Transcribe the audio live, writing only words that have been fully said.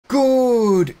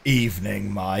Good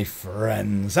evening, my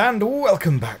friends, and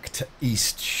welcome back to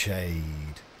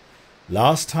Eastshade.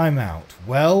 Last time out,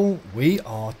 well, we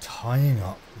are tying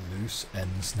up loose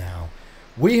ends now.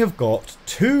 We have got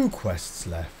 2 quests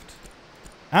left,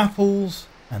 apples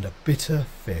and a bitter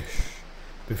fish,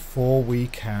 before we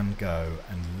can go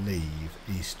and leave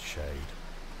Eastshade.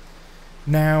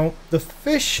 Now, the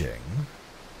fishing,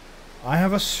 I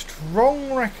have a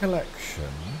strong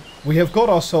recollection. We have got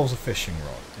ourselves a fishing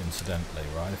rod, incidentally,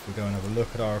 right? If we go and have a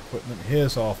look at our equipment,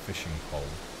 here's our fishing pole.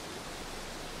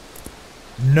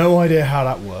 No idea how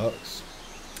that works.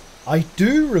 I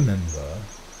do remember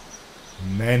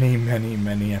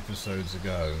many episodes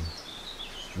ago,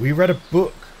 we read a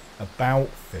book about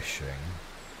fishing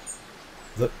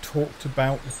that talked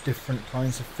about the different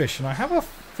kinds of fish, and I have a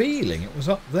feeling it was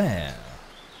up there.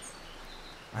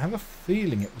 I have a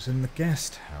feeling it was in the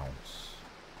guest house.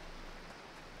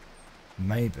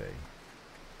 Maybe.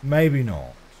 Maybe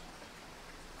not.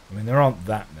 I mean, there aren't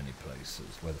that many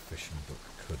places where the fishing book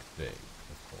could be,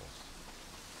 of course.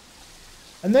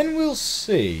 And then we'll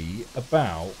see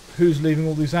about who's leaving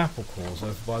all these apple cores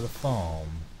over by the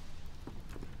farm.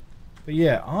 But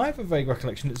yeah, I have a vague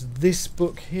recollection it's this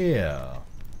book here.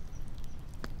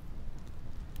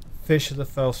 Fish of the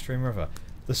Fell Stream River.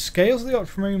 The scales of the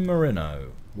ultramarine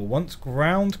merino were once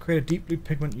ground to create a deep blue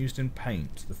pigment used in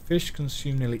paint. The fish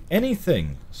consume nearly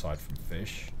anything aside from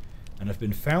fish and have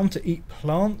been found to eat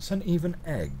plants and even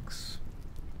eggs.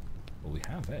 Well, we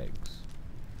have eggs.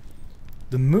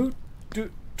 The moot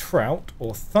trout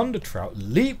or thunder trout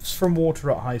leaps from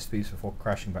water at high speeds before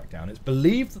crashing back down. It's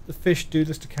believed that the fish do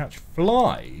this to catch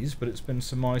flies, but it's been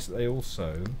surmised that they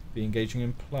also be engaging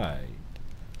in play.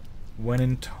 When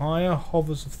entire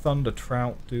hovers of thunder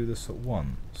trout do this at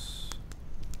once,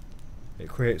 it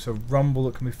creates a rumble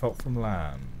that can be felt from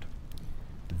land.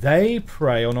 They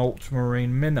prey on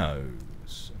ultramarine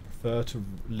minnows and prefer to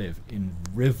live in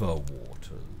river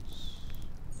waters.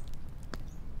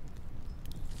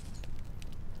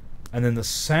 And then the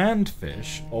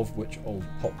sandfish, of which Old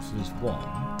Pops is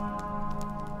one,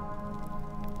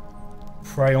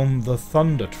 prey on the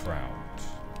thunder trout.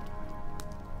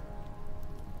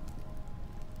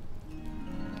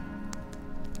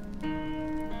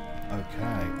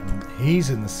 Okay, and he's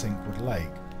in the Sinkwood Lake.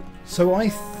 So I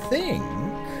think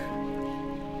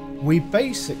we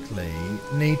basically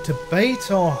need to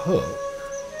bait our hook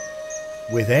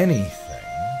with anything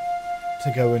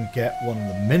to go and get one of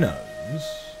the minnows,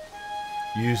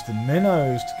 use the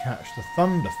minnows to catch the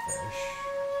thunderfish,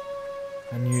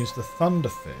 and use the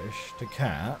thunderfish to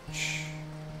catch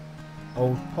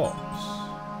Old Pops.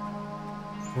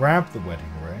 Grab the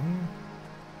wedding ring.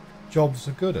 Job's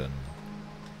a good un.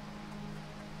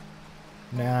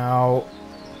 Now,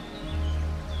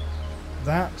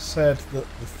 that said that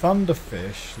the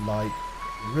thunderfish like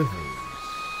rivers.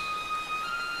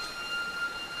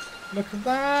 Look at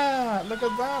that! Look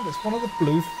at that! It's one of the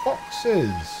blue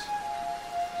foxes!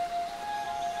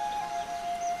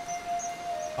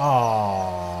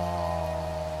 Ah,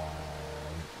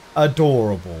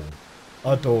 adorable.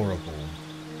 Adorable.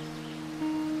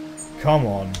 Come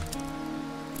on.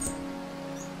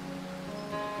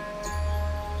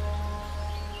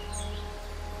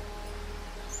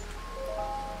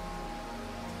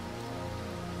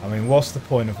 I mean, what's the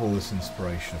point of all this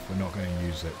inspiration if we're not going to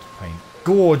use it to paint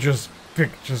gorgeous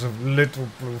pictures of little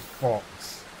blue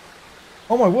fox?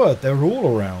 Oh my word, they're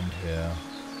all around here.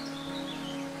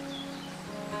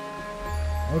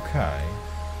 Okay.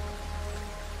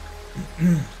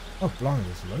 Oh, blimey,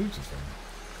 there's loads of them.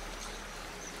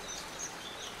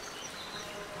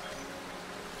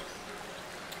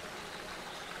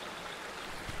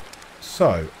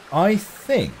 So, I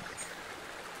think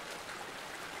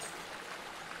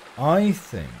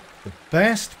the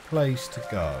best place to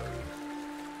go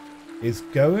is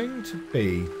going to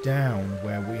be down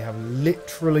where we have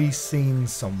literally seen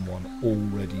someone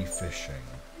already fishing.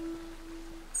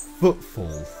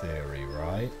 Footfall theory,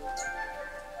 right?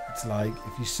 It's like,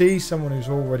 if you see someone who's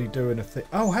already doing a thing...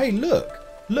 Oh, hey, look!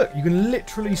 Look, you can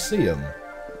literally see them.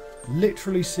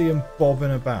 Literally see them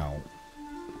bobbing about.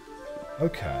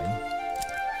 Okay.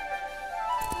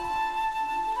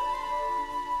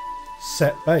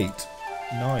 Set bait.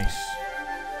 Nice.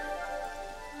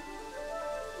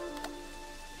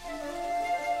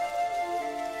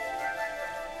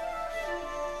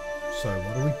 So,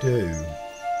 what do we do?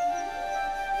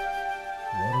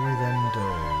 What do we then do?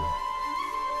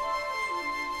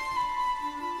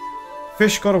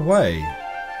 Fish got away.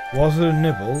 Was it a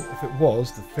nibble? If it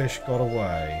was, the fish got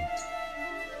away.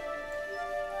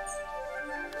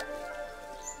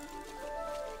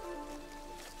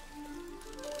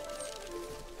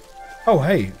 Oh,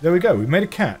 hey, there we go. We made a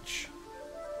catch.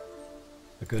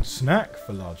 A good snack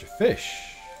for larger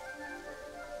fish.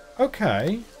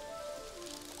 Okay.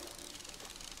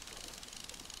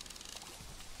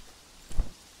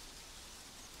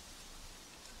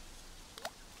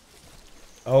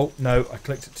 Oh, no, I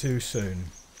clicked it too soon.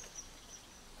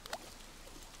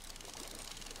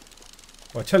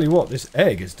 Well, I tell you what, this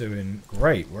egg is doing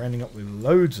great. We're ending up with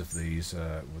loads of these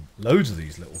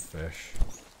little fish.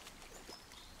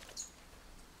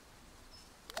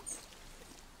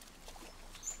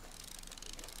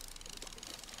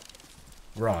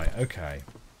 Right, okay.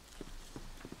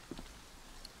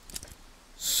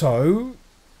 So,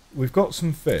 we've got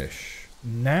some fish.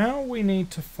 Now we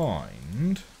need to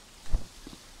find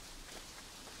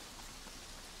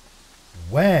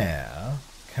where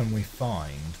can we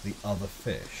find the other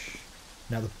fish.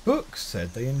 Now the book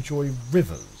said they enjoy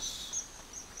rivers.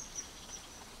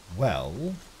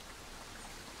 Well,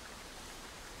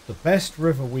 the best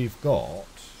river we've got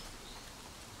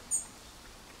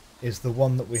is the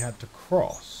one that we had to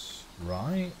cross,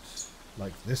 right?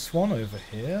 Like this one over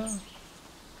here.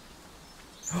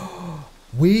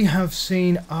 We have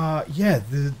seen, yeah,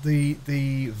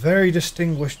 the very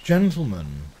distinguished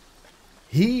gentleman.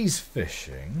 He's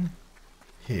fishing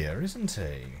here, isn't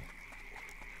he?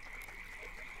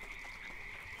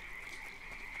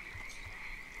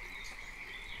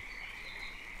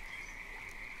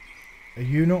 Are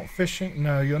you not fishing?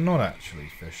 No, you're not actually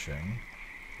fishing.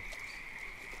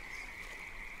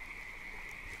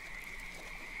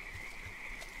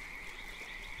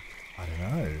 I don't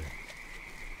know.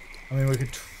 I mean, we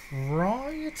could try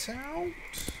it out.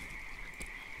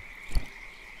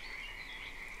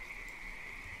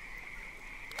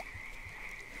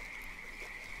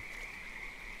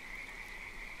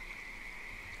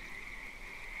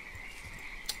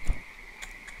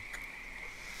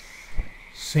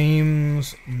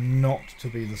 Seems not to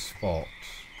be the spot.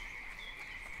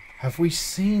 Have we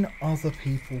seen other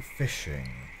people fishing?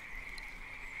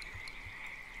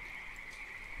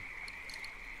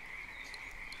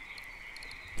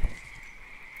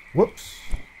 Whoops.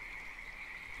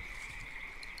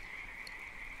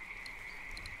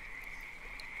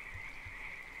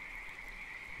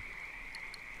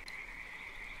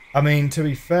 I mean, to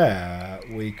be fair,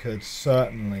 we could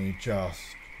certainly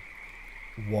just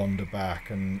wander back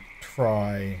and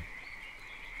try.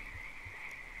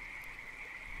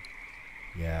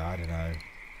 Yeah, I don't know.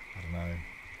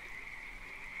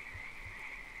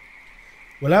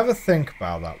 We'll have a think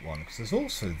about that one, because there's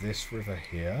also this river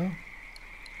here.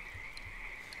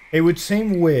 It would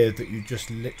seem weird that you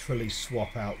just literally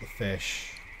swap out the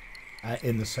fish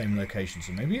in the same location.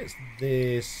 So maybe it's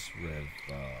this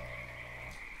river.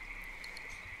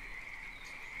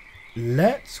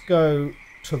 Let's go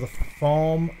to the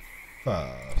farm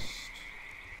first,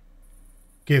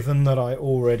 given that I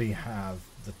already have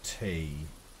the tea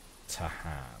to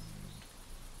hand.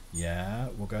 Yeah,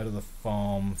 we'll go to the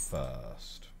farm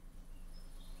first.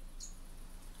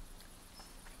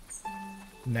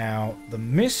 Now, the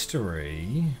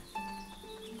mystery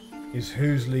is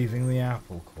who's leaving the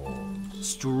apple cores.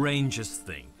 Strangest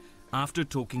thing. After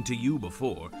talking to you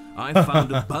before, I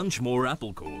found a bunch more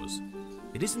apple cores.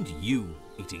 It isn't you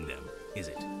eating them, is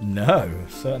it? No,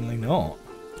 certainly not.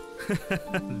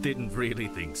 Didn't really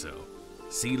think so.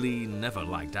 Seely never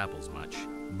liked apples much.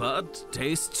 But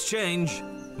tastes change.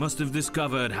 Must have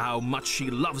discovered how much she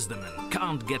loves them and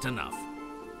can't get enough.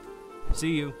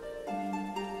 See you.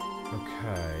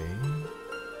 Okay.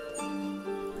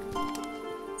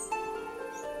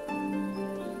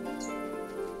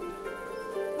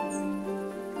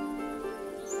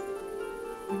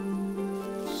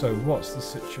 So what's the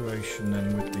situation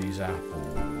then with these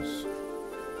apples?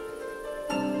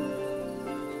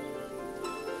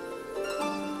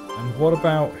 And what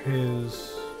about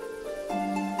his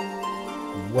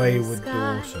wayward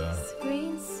daughter?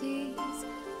 Green seas,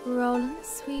 rolling the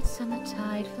sweet summer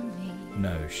tide for me.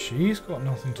 No, she's got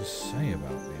nothing to say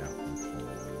about the apple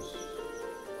cores.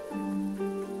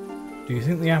 Do you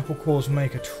think the apple cores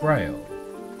make a trail?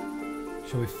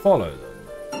 Shall we follow them?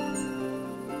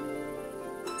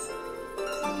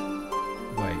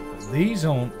 Wait, but these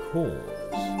aren't cores.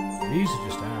 These are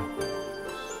just apples.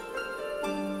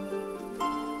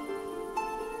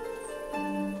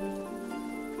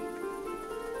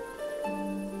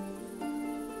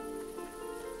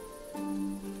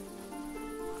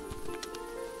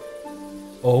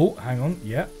 Oh, hang on.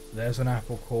 Yep, there's an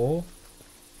apple core.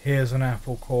 Here's an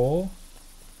apple core.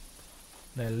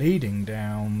 They're leading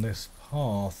down this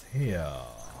path here.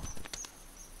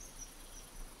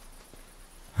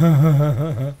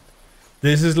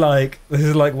 This is like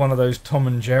one of those Tom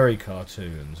and Jerry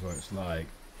cartoons where it's like,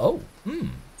 oh,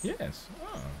 yes.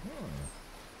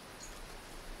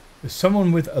 There's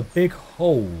someone with a big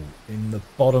hole in the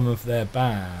bottom of their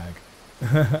bag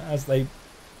as they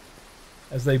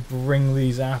bring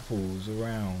these apples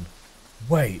around.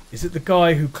 Wait, is it the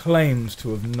guy who claims to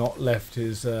have not left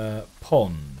his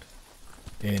pond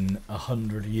in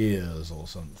 100 years or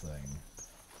something?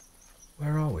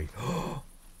 Where are we?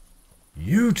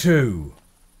 You two!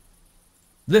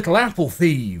 Little apple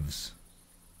thieves!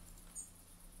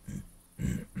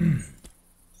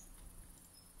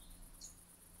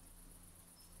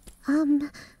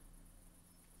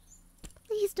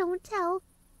 Please don't tell.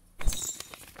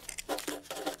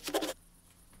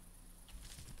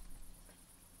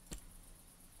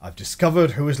 I've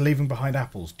discovered who is leaving behind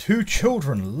apples. 2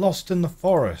 children lost in the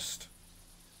forest.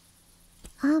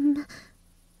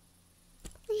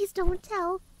 Please don't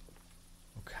tell.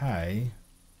 Okay.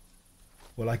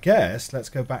 Well, I guess let's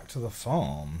go back to the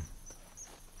farm.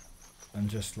 And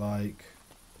just like...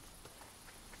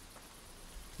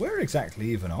 Where exactly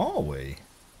even are we?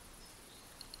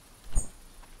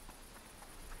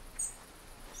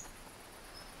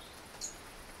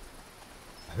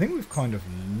 I think we've kind of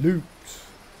looped...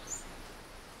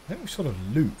 I think we've sort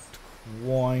of looped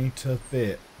quite a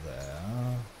bit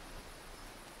there.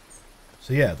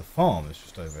 So yeah, the farm is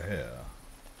just over here.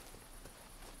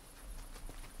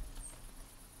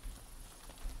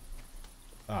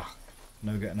 Ah,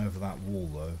 no getting over that wall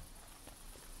though.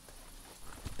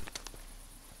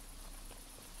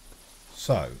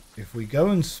 So, if we go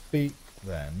and speak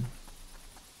then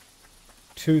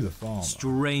to the farmer.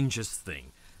 Strangest thing.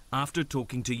 After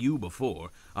talking to you before,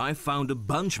 I found a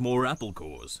bunch more apple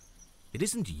cores. It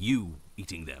isn't you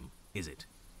eating them, is it?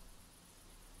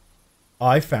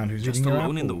 I found who's Just eating your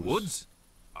alone in the apples. woods?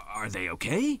 Are they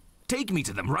okay? Take me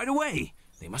to them right away.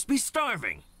 They must be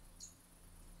starving.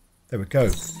 There we go.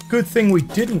 Good thing we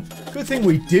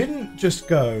didn't just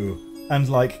go and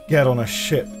like get on a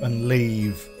ship and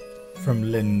leave from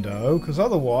Lindo, because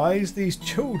otherwise these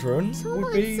children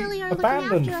would be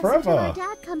abandoned forever. Until our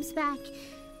dad comes back.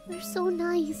 They're so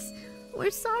nice.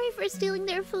 We're sorry for stealing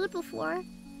their food before.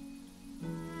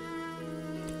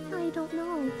 I don't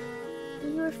know.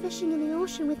 We were fishing in the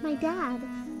ocean with my dad,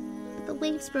 but the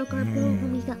waves broke our boat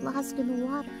when we got lost in the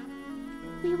water.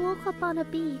 We woke up on a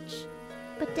beach,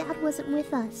 but Dad wasn't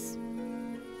with us.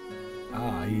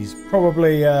 Ah, he's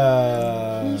probably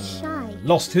He's shy.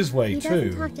 lost his way He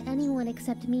too. doesn't talk to anyone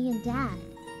except me and Dad.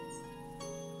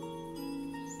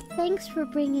 Thanks for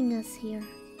bringing us here.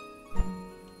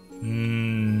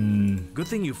 Good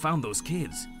thing you found those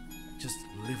kids. Just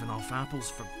living off apples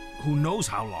for who knows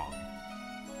how long.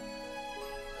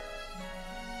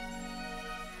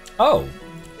 Oh,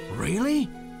 Really?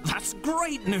 That's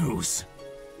great news!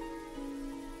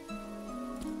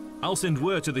 I'll send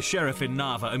word to the sheriff in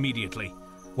Nava immediately.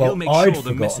 Well, He'll make I'd sure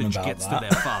the forgotten message about gets that. to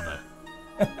their father.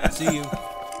 See you.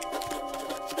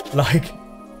 like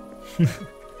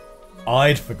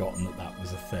I'd forgotten that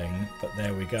was a thing, but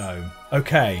there we go.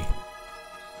 Okay,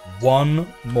 one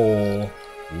more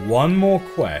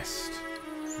quest.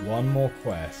 One more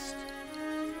quest.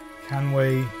 Can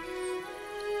we?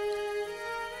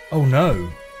 Oh no!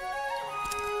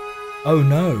 Oh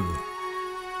no!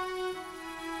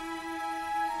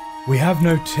 We have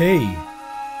no tea,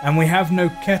 and we have no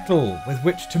kettle with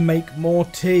which to make more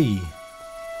tea.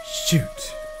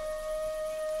 Shoot!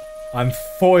 I'm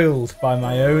foiled by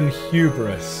my own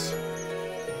hubris.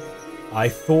 I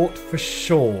thought for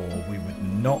sure we would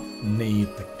not need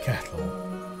the kettle.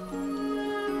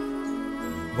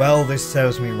 Well, this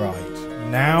serves me right.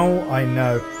 Now I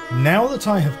know, now that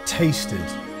I have tasted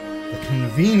the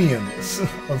convenience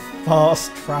of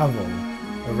fast travel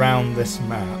around this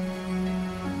map,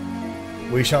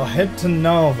 we shall head to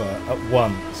Nava at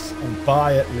once and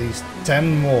buy at least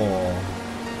 10 more.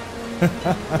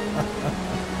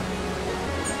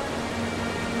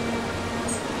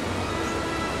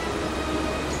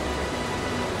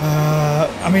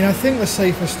 I mean, I think the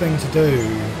safest thing to do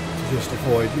to just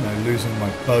avoid, you know, losing my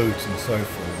boat and so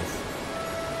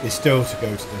forth is still to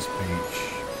go to this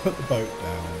beach, put the boat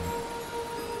down,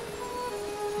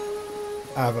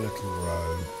 have a little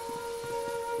row.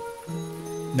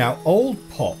 Now, old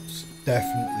Pop's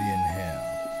definitely in here.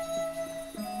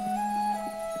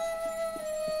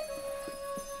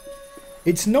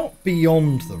 It's not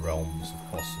beyond the realms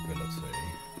of possibility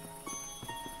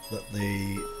that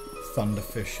the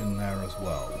thunderfish in there as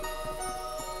well.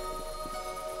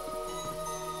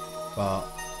 But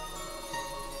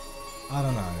I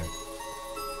don't know.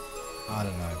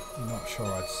 I'm not sure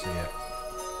I'd see it.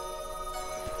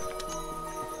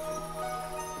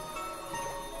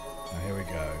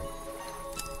 we go.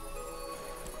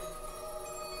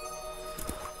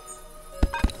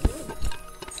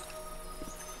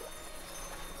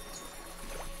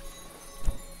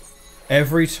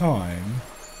 Every time...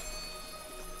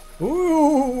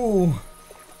 Ooh!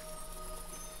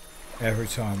 Every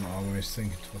time I'm always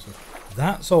thinking to myself,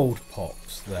 that's old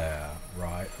Pops there,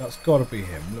 right? That's got to be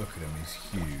him. Look at him, he's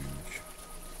huge.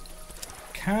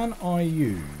 Can I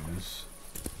use...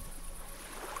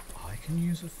 I can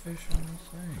use a fish on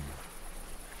the thing.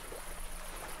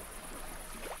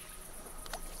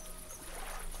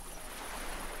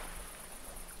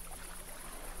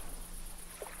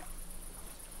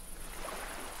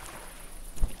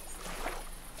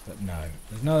 But no,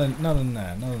 there's nothing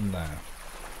there, nothing there.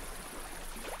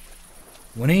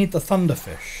 We need the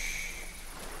thunderfish.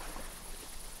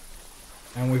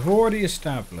 And we've already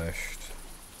established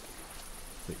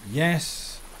that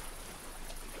yes,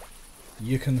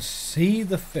 you can see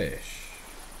the fish.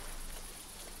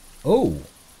 Oh.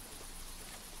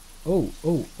 Oh,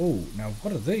 oh, oh. Now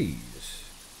what are these?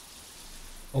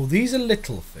 Oh, these are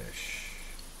little fish.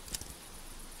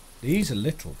 These are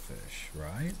little fish,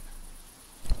 right?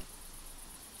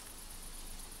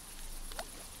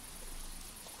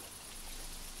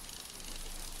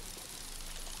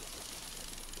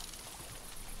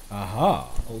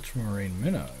 Aha, ultramarine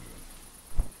minnow.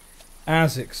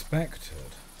 As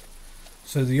expected.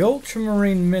 So the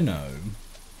ultramarine minnow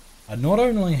are not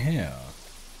only here.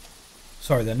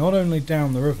 Sorry, they're not only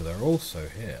down the river, they're also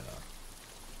here.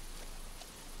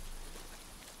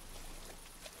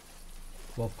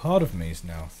 Well, part of me is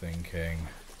now thinking,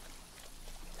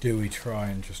 do we try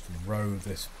and just row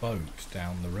this boat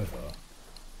down the river?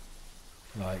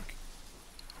 Like,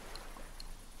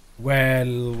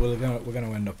 well, we're going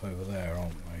to end up over there,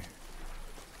 aren't we?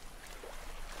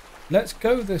 Let's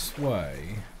go this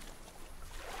way.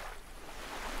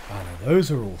 Oh no,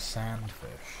 those are all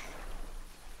sandfish.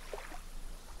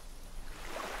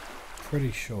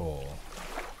 Pretty sure.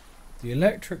 The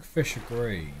electric fish are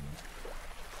green.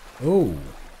 Oh,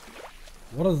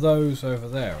 what are those over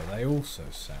there? Are they also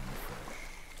sandfish?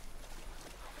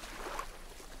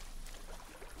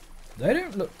 They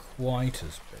don't look quite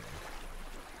as big.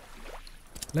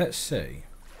 Let's see.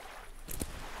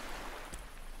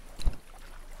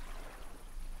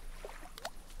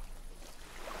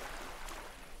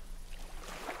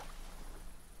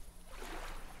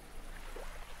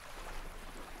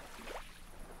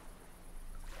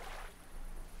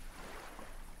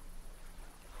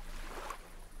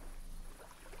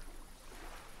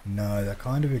 No, they're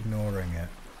kind of ignoring it.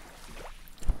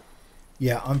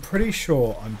 Yeah, I'm pretty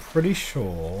sure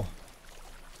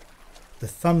the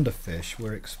thunderfish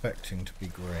we're expecting to be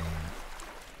green.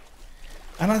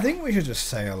 And I think we should just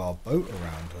sail our boat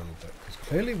around a little bit, because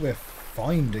clearly we're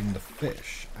finding the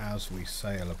fish as we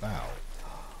sail about.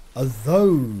 Are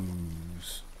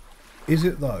those... Is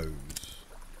it those?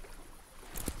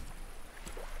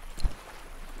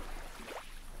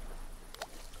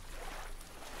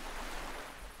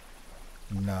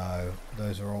 No,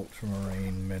 those are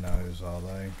ultramarine minnows, are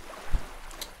they?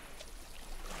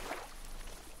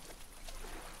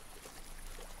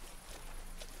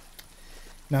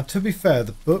 Now, to be fair,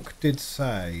 the book did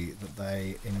say that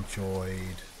they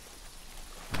enjoyed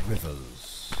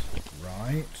rivers,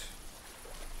 right?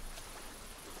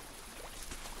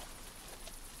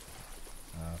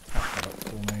 Pack that up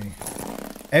for me.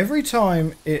 Every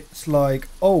time it's like,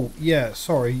 oh, yeah,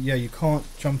 sorry, yeah, you can't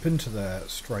jump into there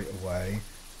straight away.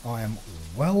 I am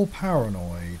well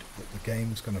paranoid that the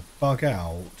game's going to bug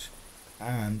out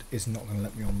and is not going to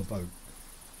let me on the boat.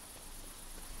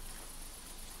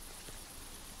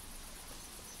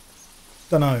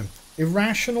 Dunno.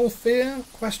 Irrational fear?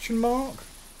 Question mark?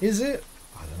 Is it?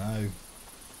 I don't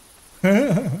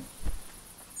know.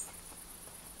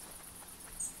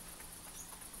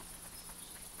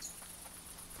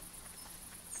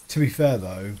 To be fair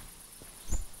though,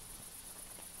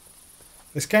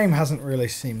 this game hasn't really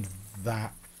seemed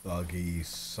that buggy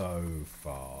so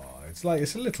far. It's like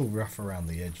it's a little rough around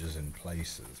the edges in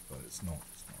places, but it's not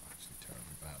actually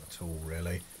terribly bad at all,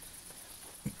 really.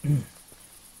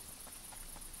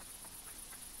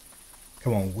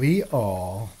 Come on, we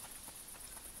are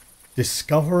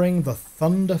discovering the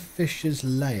Thunderfish's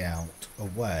layout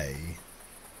away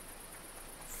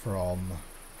from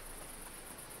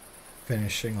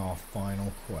finishing our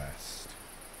final quest.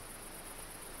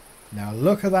 Now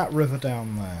look at that river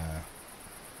down there.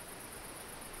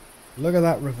 Look at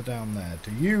that river down there.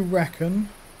 Do you reckon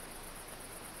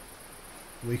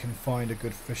we can find a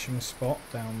good fishing spot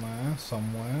down there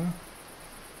somewhere?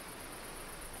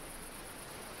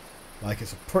 Like,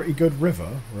 it's a pretty good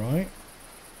river, right?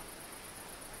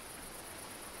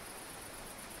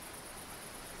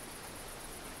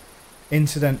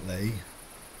 Incidentally,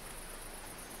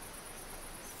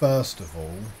 first of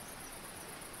all,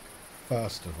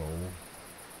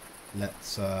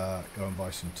 let's go and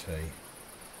buy some tea.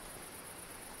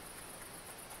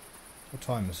 What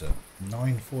time is it?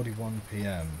 9:41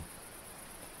 PM.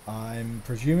 I'm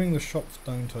presuming the shops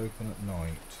don't open at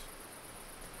night.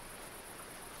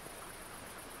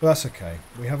 But that's okay.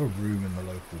 We have a room in the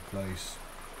local place.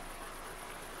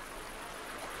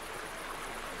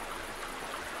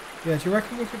 Yeah, do you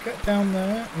reckon we could get down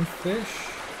there and fish?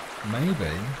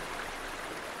 Maybe.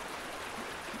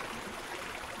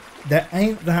 There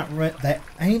ain't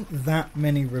that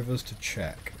many rivers to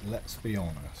check. Let's be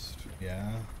honest.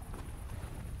 Yeah.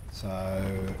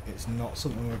 So it's not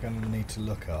something we're going to need to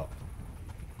look up.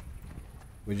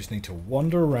 We just need to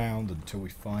wander around until we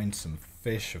find some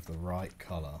fish of the right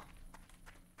colour.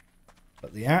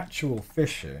 But the actual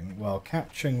fishing, well,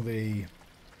 catching the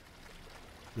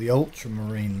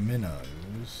ultramarine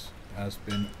minnows has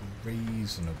been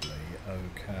reasonably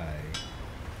okay.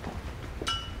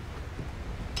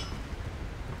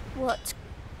 What?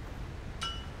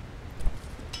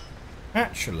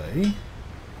 Actually,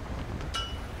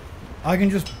 I can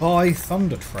just buy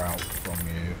thunder trout from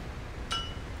you.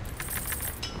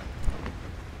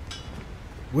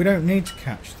 We don't need to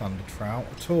catch thunder trout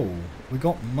at all. We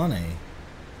got money.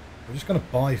 We're just going to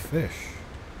buy fish.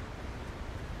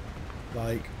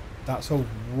 Like, that's a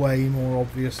way more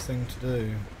obvious thing to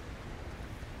do.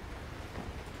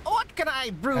 What can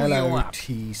I brew you Hello, up?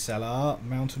 tea seller.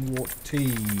 Mountain water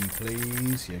tea,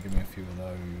 please. Yeah, give me a few of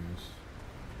those.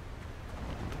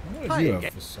 What did you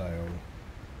have for sale?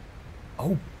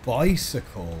 Oh,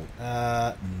 bicycle.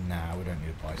 Nah, we don't need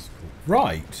a bicycle.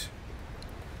 Right.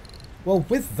 Well,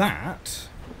 with that...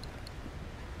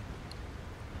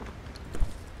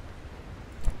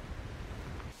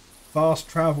 Fast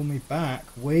travel me back.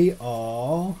 We've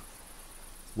got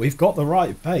the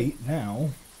right bait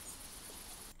now.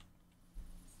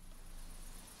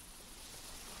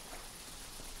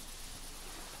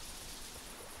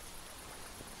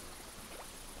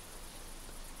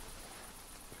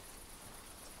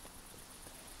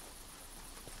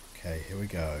 Okay, here we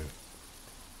go.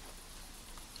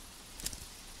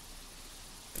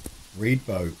 Reed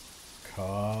boat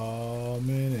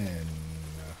coming in.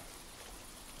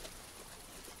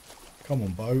 Come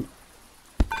on, boat.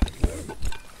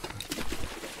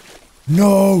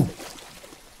 No!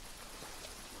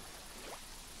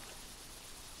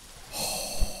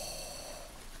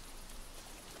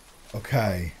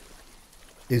 Okay.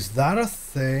 Is that a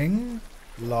thing?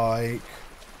 Like...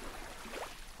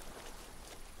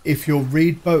 if your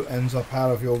reed boat ends up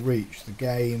out of your reach, the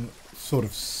game sort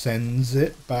of sends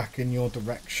it back in your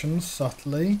direction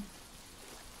subtly.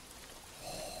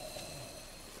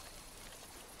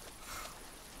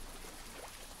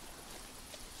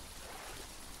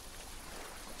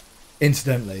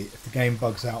 Incidentally, if the game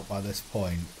bugs out by this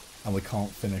point and we can't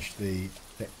finish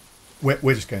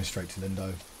we're just going straight to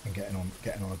Lindo and getting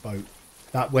on a boat.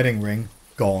 That wedding ring,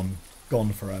 gone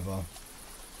forever.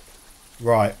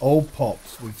 Right, old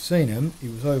Pops, we've seen him. He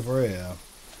was over here.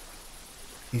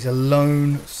 He's a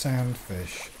lone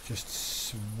sandfish, just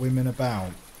swimming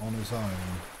about on his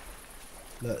own.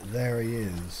 Look, there he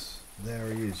is.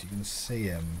 There he is. You can see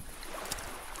him.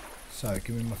 So,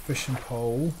 give me my fishing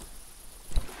pole.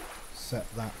 Set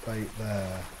that bait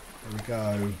there. There we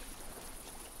go.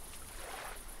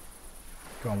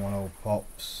 Come on, old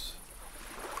Pops.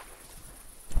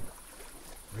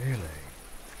 Really?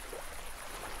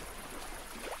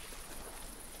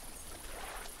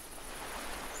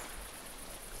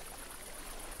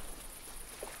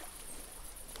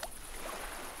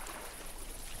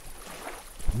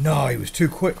 No, he was too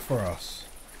quick for us.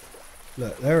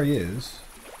 Look, there he is.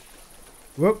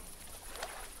 Whoop.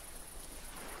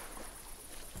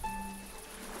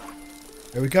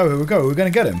 Here we go, here we go. We're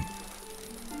going to get him.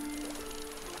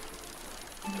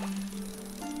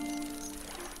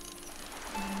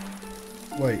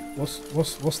 Wait,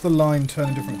 what's the line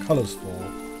turning different colours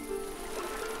for?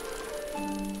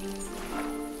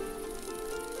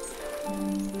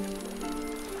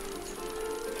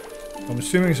 I'm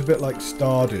assuming it's a bit like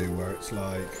Stardew, where it's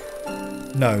like...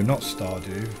 No, not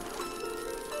Stardew.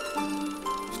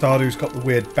 Stardew's got the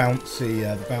weird bouncy,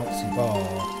 the bouncy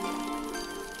bar.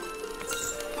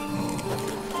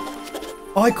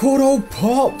 I caught old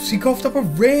Pops! He coughed up a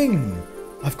ring!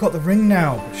 I've got the ring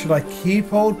now, but should I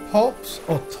keep old Pops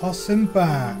or toss him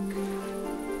back?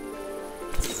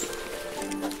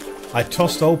 I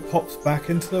tossed old Pops back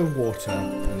into the water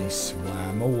and he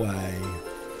swam away.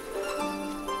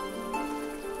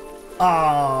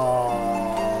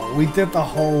 Ah, we did the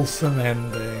wholesome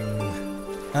ending.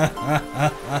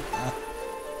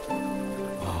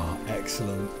 Ah,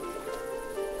 excellent.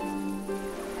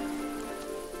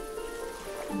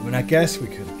 I mean, I guess we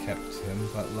could have kept him,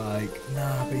 but like,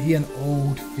 nah, but he an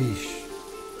old fish.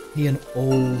 He an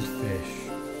old fish.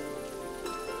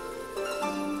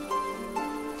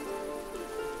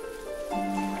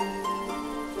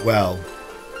 Well,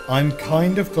 I'm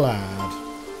kind of glad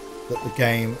that the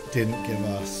game didn't give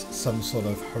us some sort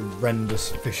of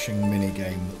horrendous fishing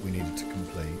minigame that we needed to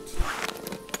complete.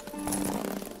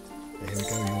 Here we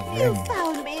go, your You ring.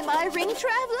 found me, my ring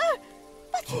traveler,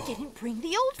 but you didn't bring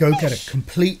the old Go fish. get it.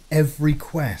 Complete every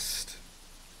quest.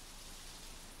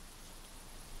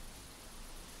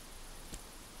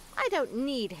 I don't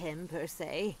need him, per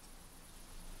se.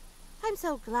 I'm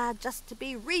so glad just to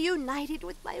be reunited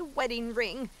with my wedding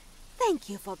ring. Thank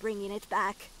you for bringing it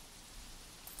back.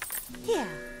 Here,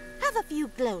 have a few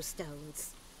glowstones.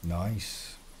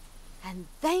 Nice. And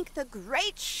thank the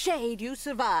great shade you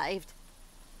survived.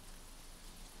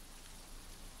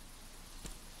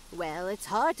 Well, it's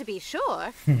hard to be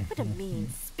sure, but a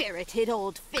mean-spirited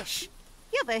old fish.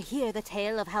 You ever hear the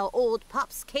tale of how old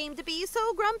Pops came to be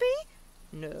so grumpy?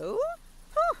 No?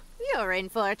 Oh, you're in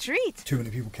for a treat. Too many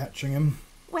people catching him.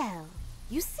 Well,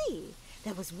 you see,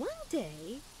 there was one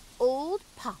day, old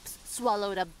Pops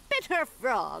swallowed a bitter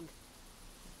frog.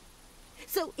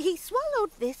 So he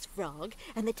swallowed this frog,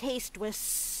 and the taste was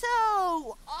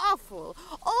so awful,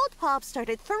 old Pops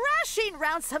started thrashing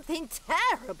round something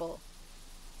terrible.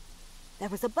 There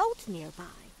was a boat nearby,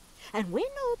 and when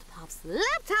old Pops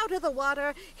leapt out of the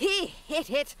water, he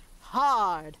hit it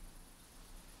hard.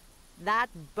 That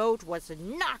boat was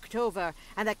knocked over,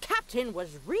 and the captain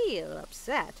was real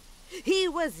upset. He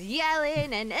was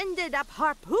yelling and ended up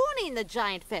harpooning the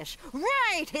giant fish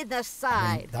right in the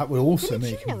side. That would also Didn't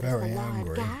make you him notice very the large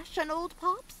angry. gash on old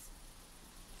Pops?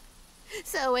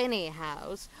 So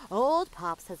anyhow, old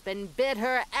Pops has been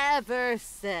bitter ever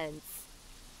since.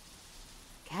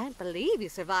 Can't believe you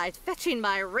survived fetching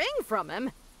my ring from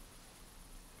him.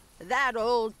 That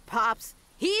old Pops,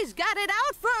 he's got it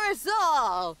out for us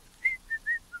all.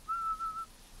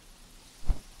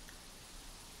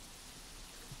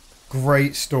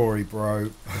 Great story,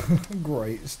 bro.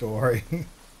 Great story.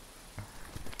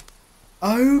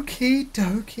 Okie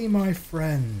dokie, my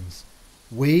friends.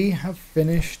 We have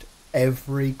finished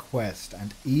every quest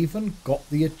and even got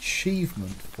the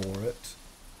achievement for it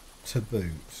to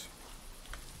boot.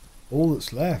 All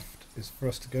that's left is for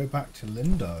us to go back to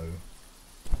Lindo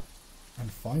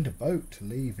and find a boat to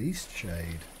leave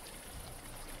Eastshade.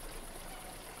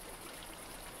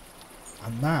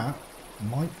 And that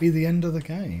might be the end of the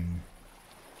game.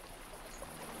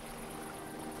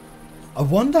 I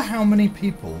wonder how many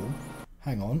people...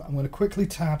 Hang on, I'm going to quickly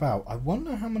tab out. I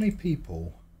wonder how many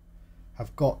people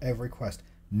have got every quest.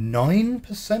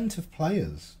 9% of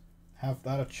players have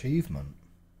that achievement.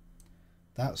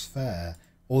 That's fair.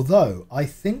 Although, I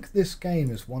think this game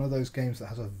is one of those games that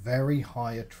has a very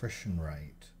high attrition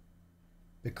rate.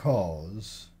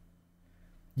 Because...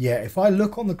 yeah, if I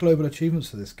look on the global achievements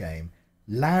for this game...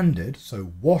 landed,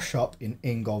 so wash up in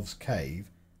Ingolf's Cave,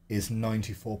 is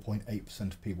 94.8%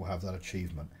 of people have that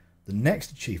achievement. The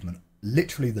next achievement,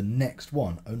 literally the next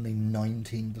one, only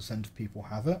 19% of people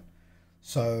have it.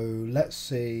 So let's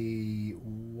see,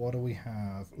 what do we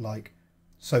have? Like,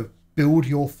 so build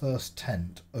your first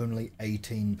tent, only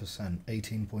 18%,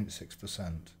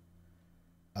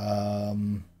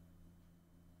 18.6%.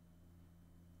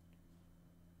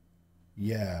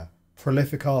 Yeah.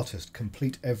 Prolific artist,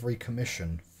 complete every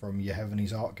commission from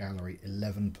Yehevany's art gallery,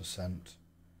 11%.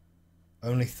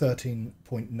 Only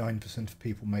 13.9% of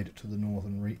people made it to the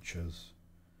northern reaches.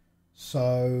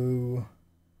 So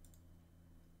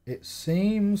it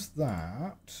seems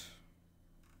that...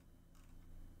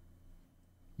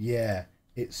 yeah,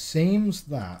 it seems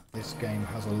that this game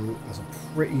has a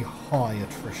pretty high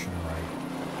attrition rate,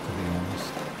 to be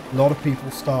honest. A lot of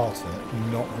people start it,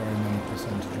 not very many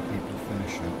percentage of people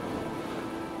finish it.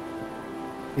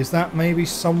 Is that maybe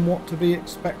somewhat to be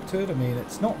expected? I mean,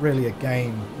 it's not really a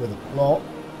game with a plot.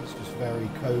 It's just very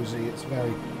cozy. It's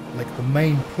very... like, the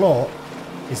main plot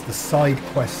is the side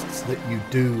quests that you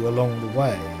do along the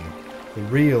way. The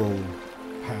real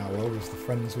power is the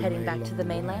friends we made Heading back along to the the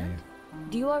mainland? way.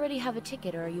 Do you already have a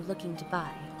ticket or are you looking to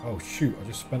buy? Oh, shoot. I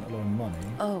just spent a lot of money.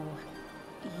 Oh,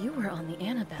 you were on the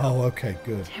Annabelle. Oh, okay,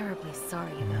 good. Terribly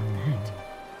sorry about that.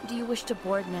 Do you wish to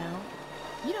board now?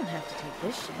 You don't have to take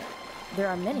this ship. There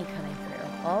are many coming through,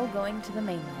 all going to the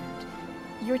mainland.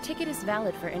 Your ticket is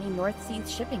valid for any North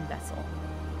Seas shipping vessel.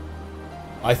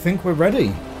 I think we're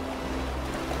ready.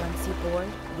 Once you board,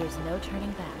 there's no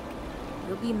turning back.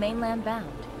 You'll be mainland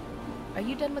bound. Are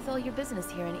you done with all your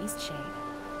business here in Eastshade?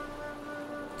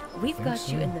 We've think got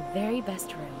so. you in the very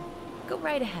best room. Go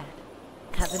right ahead.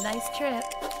 Have a nice trip.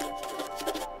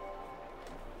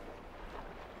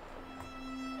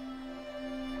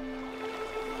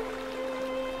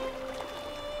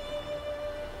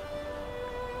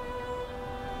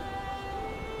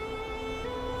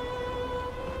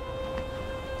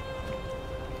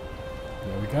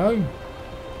 There we go.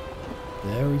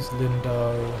 There is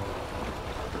Lindo,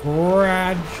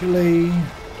 gradually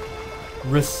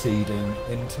receding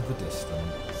into the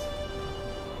distance.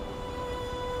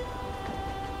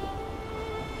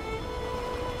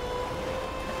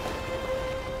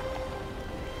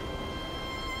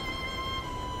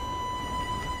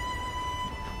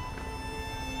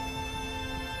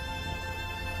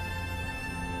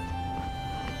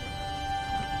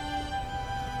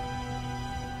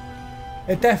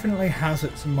 It definitely has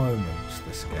its moments,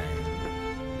 this game.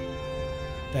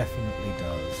 Definitely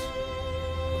does.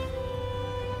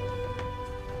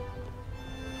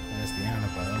 There's the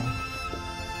Annabelle.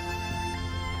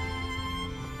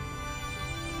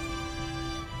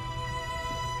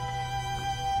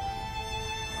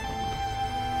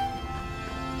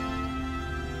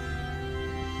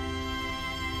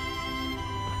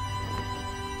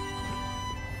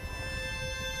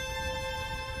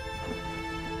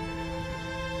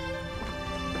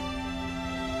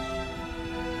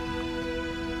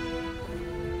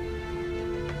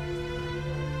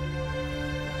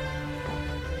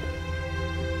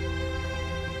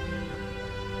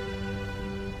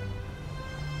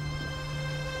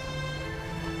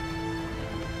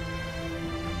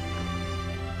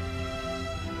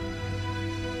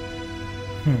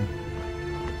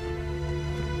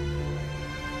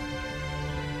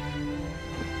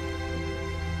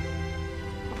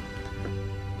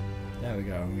 There we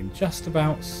go, we can just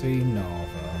about see Narva.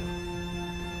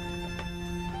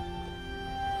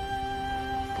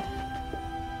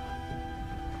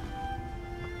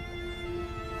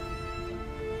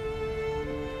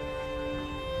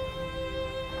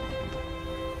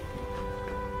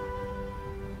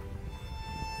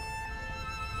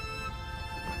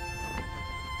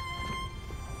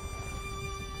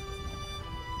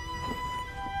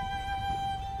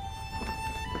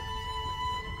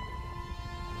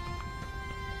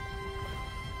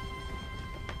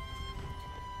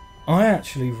 I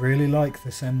actually really like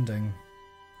this ending.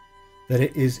 That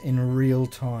it is in real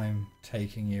time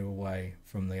taking you away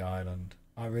from the island.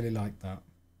 I really like that.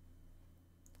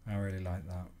 I really like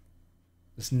that.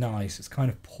 It's nice. It's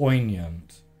kind of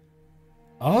poignant.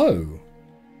 Oh.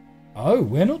 Oh,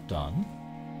 we're not done.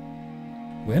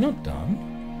 We're not done.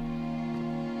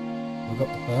 We've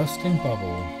got the bursting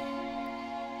bubble.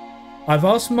 I've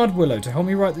asked Mudwillow to help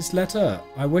me write this letter.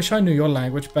 I wish I knew your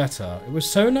language better. It was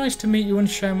so nice to meet you and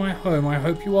share my home. I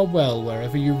hope you are well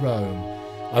wherever you roam.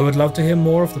 I would love to hear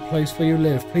more of the place where you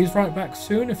live. Please write back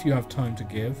soon if you have time to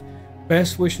give.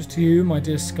 Best wishes to you, my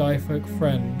dear Skyfolk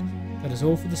friend. That is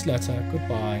all for this letter.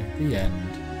 Goodbye. The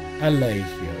end.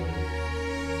 Alehio.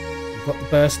 We've got the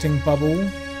bursting bubble.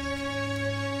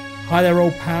 Hi there,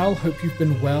 old pal. Hope you've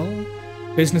been well.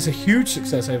 Business a huge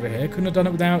success over here. Couldn't have done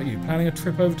it without you. Planning a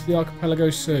trip over to the archipelago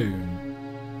soon.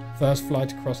 First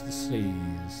flight across the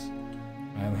seas.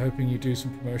 I am hoping you do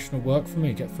some promotional work for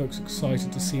me. Get folks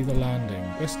excited to see the landing.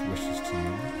 Best wishes to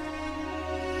you.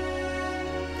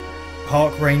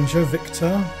 Park Ranger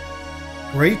Victor.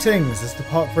 Greetings. This is the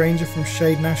Park Ranger from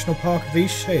Shade National Park of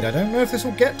Eastshade. I don't know if this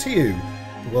will get to you.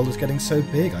 The world is getting so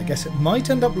big. I guess it might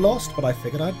end up lost, but I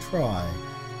figured I'd try.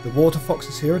 The water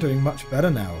foxes here are doing much better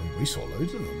now. We saw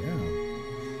loads of them,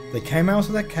 yeah. They came out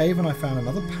of their cave and I found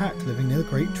another pack living near the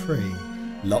great tree.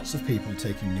 Lots of people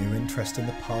taking new interest in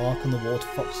the park and the water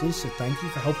foxes, so thank you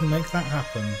for helping make that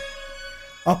happen.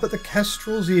 Up at the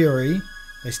Kestrel's Eyrie,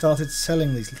 they started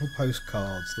selling these little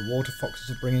postcards. The water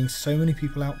foxes are bringing so many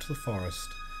people out to the forest.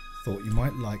 Thought you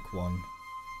might like one.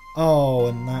 Oh,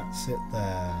 and that's it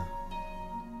there.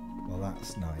 Well,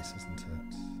 that's nice, isn't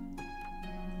it?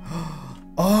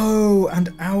 Oh,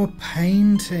 and our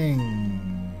paintings.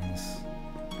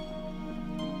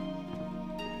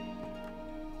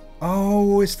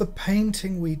 Oh, it's the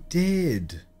painting we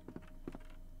did.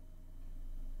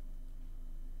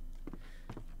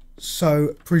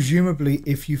 So, presumably,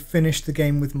 if you finish the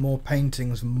game with more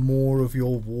paintings, more of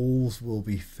your walls will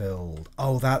be filled.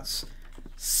 Oh, that's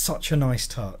such a nice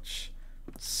touch.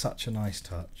 Such a nice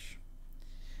touch.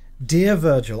 Dear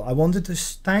Virgil, I wanted to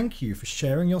thank you for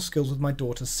sharing your skills with my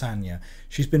daughter Sanya.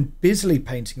 She's been busily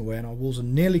painting away and our walls are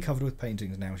nearly covered with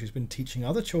paintings now. She's been teaching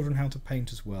other children how to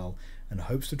paint as well and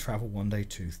hopes to travel one day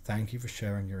too. Thank you for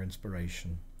sharing your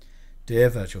inspiration. Dear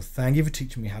Virgil, thank you for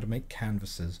teaching me how to make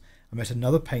canvases. I met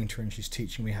another painter and she's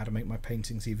teaching me how to make my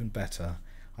paintings even better.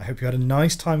 I hope you had a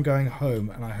nice time going home,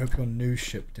 and I hope your new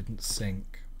ship didn't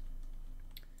sink.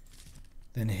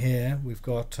 Then here we've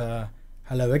got,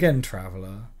 hello again,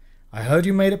 traveller. I heard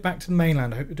you made it back to the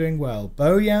mainland. I hope you're doing well.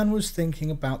 Boyan was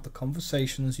thinking about the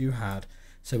conversations you had,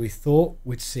 so we thought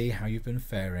we'd see how you've been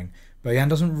faring. Boyan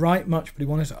doesn't write much, but he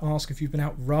wanted to ask if you've been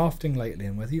out rafting lately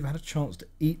and whether you've had a chance to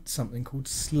eat something called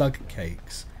slug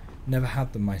cakes. Never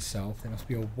had them myself. They must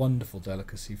be a wonderful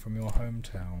delicacy from your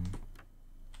hometown.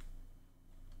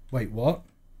 Wait, what?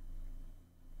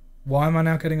 Why am I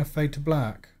now getting a fade to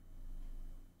black?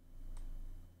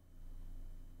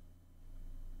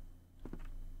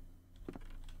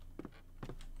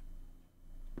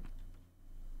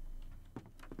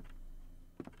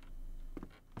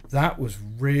 That was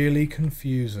really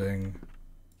confusing.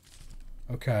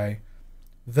 Okay.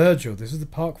 Virgil, this is the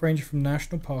park ranger from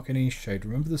National Park in Eastshade.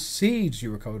 Remember the seeds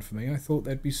you recovered for me? I thought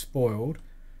they'd be spoiled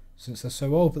since they're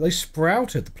so old, but they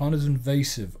sprouted. The plant is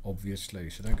invasive, obviously,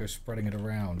 so don't go spreading it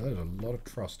around. There's a lot of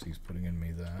trust he's putting in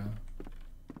me there.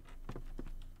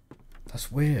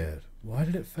 That's weird. Why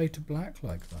did it fade to black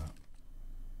like that?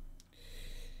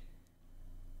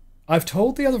 I've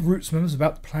told the other Roots members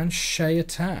about the planned Shay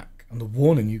attack and the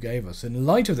warning you gave us. In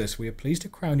light of this, we are pleased to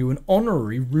crown you an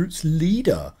honorary Roots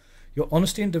leader. Your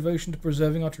honesty and devotion to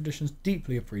preserving our traditions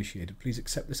deeply appreciated. Please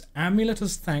accept this amulet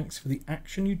as thanks for the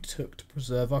action you took to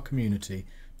preserve our community.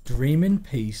 Dream in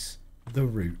peace, the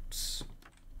Roots.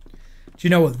 Do you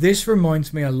know what? This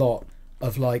reminds me a lot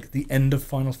of like the end of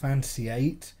Final Fantasy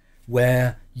VIII,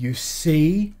 where you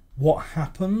see what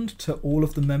happened to all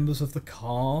of the members of the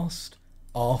cast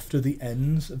after the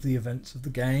ends of the events of the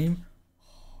game.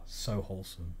 Oh, so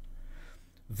wholesome.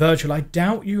 Virgil, I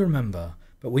doubt you remember,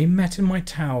 but we met in my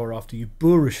tower after you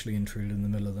boorishly intruded in the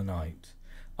middle of the night.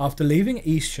 After leaving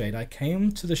Eastshade, I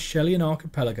came to the Shellian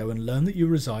Archipelago and learned that you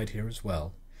reside here as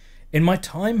well. In my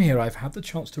time here, I've had the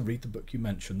chance to read the book you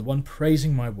mentioned, the one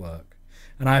praising my work,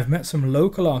 and I have met some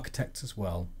local architects as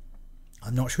well.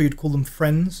 I'm not sure you'd call them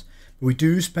friends, but we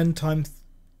do spend time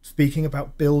speaking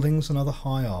about buildings and other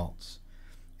high arts.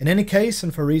 In any case,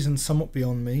 and for reasons somewhat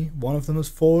beyond me, one of them has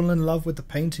fallen in love with the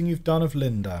painting you've done of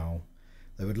Lindau.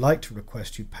 They would like to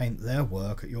request you paint their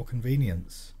work at your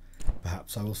convenience.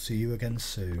 Perhaps I will see you again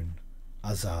soon.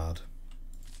 Azad.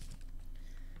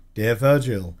 Dear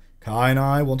Virgil, Kai and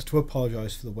I wanted to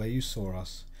apologise for the way you saw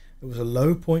us. It was a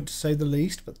low point to say the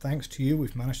least, but thanks to you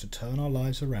we've managed to turn our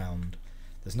lives around.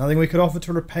 There's nothing we could offer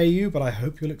to repay you, but I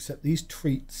hope you'll accept these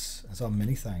treats as our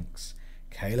many thanks.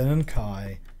 Kaelin and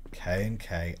Kai,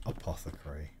 K&K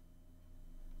Apothecary.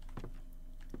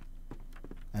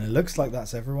 And it looks like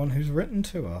that's everyone who's written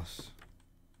to us.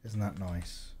 Isn't that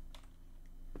nice?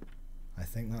 I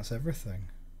think that's everything.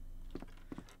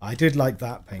 I did like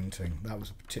that painting. That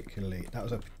was a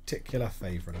particular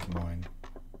favourite of mine.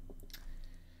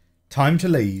 Time to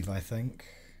leave, I think.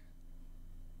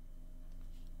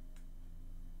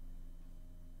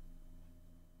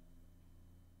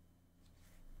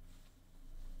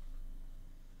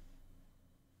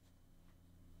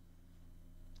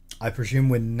 I presume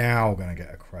we're now going to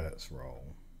get a credits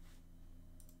roll.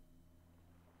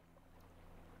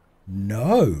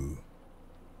 No.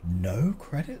 No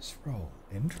credits roll.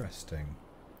 Interesting.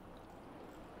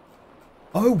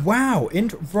 Oh, wow.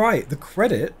 Right, the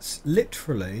credits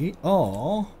literally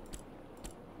are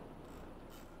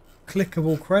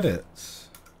clickable credits.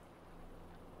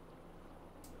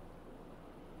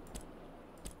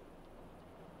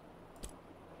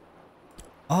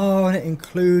 Oh, and it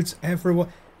includes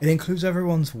everyone. It includes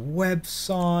everyone's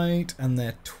website and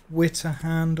their Twitter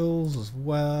handles as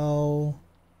well.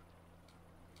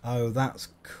 Oh, that's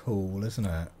cool, isn't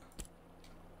it?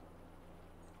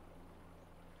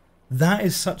 That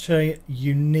is such a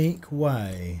unique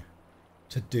way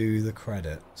to do the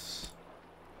credits.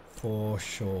 For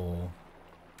sure.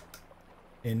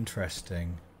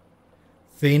 Interesting.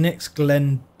 Phoenix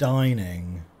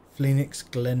Glendinning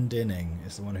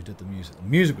is the one who did the music. The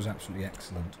music was absolutely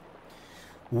excellent.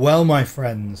 Well, my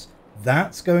friends,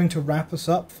 that's going to wrap us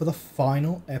up for the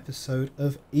final episode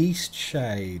of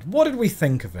Eastshade. What did we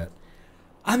think of it?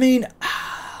 I mean,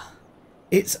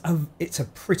 it's a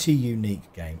pretty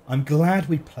unique game. I'm glad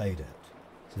we played it.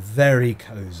 It's very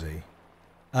cozy.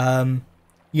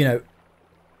 You know,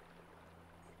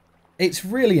 it's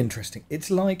really interesting.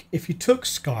 It's like if you took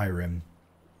Skyrim,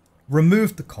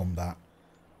 removed the combat,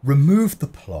 removed the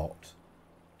plot,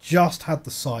 just had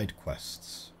the side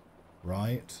quests.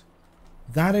 Right?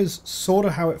 That is sort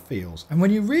of how it feels. And when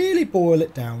you really boil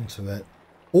it down to it,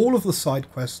 all of the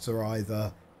side quests are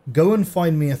either go and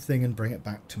find me a thing and bring it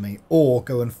back to me, or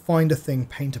go and find a thing,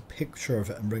 paint a picture of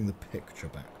it and bring the picture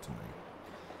back to me.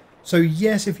 So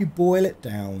yes, if you boil it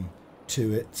down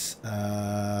to its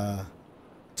what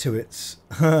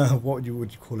would you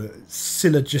call it,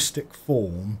 syllogistic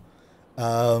form,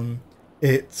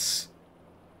 it's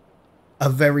a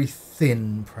very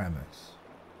thin premise.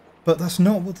 But that's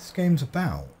not what this game's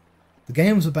about. The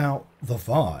game's about the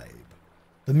vibe.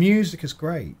 The music is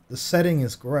great. The setting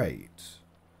is great.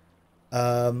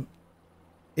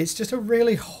 It's just a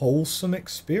really wholesome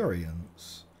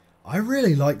experience. I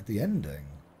really like the ending.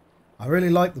 I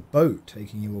really like the boat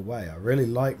taking you away. I really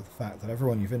like the fact that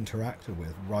everyone you've interacted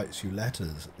with writes you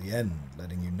letters at the end,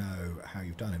 letting you know how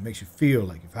you've done. It makes you feel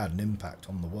like you've had an impact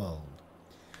on the world.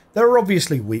 There are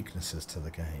obviously weaknesses to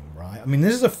the game, right? I mean,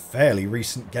 this is a fairly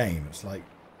recent game. It's like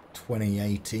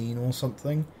 2018 or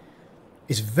something.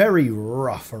 It's very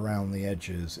rough around the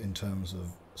edges in terms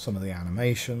of some of the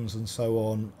animations and so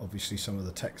on. Obviously, some of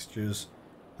the textures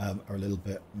are a little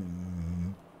bit...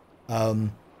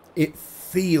 it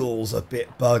feels a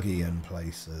bit buggy in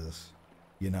places,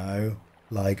 you know?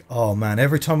 Like, oh man,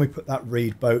 every time we put that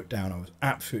reed boat down, I was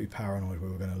absolutely paranoid we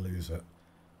were going to lose it.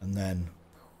 And then...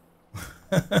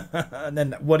 and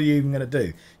then what are you even going to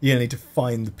do? You need to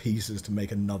find the pieces to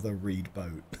make another reed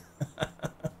boat.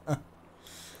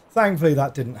 Thankfully,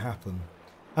 that didn't happen.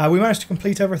 We managed to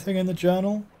complete everything in the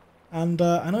journal, and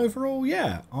overall,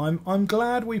 yeah, I'm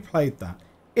glad we played that.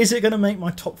 Is it going to make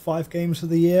my top 5 games of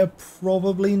the year?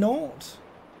 Probably not.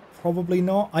 Probably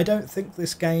not. I don't think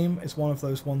this game is one of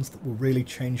those ones that will really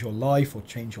change your life or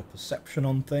change your perception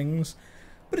on things.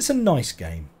 But it's a nice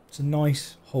game. It's a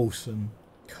nice, wholesome,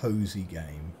 cozy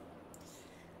game.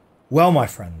 Well, my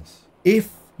friends,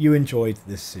 if you enjoyed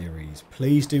this series,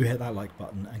 please do hit that like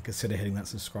button and consider hitting that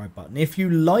subscribe button. If you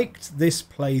liked this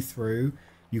playthrough,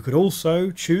 you could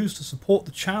also choose to support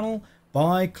the channel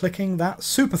by clicking that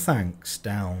super thanks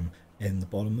down in the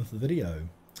bottom of the video.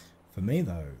 For me,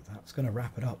 though, that's going to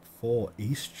wrap it up for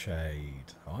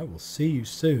Eastshade. I will see you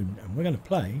soon, and we're going to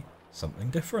play something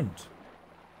different.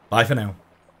 Bye for now.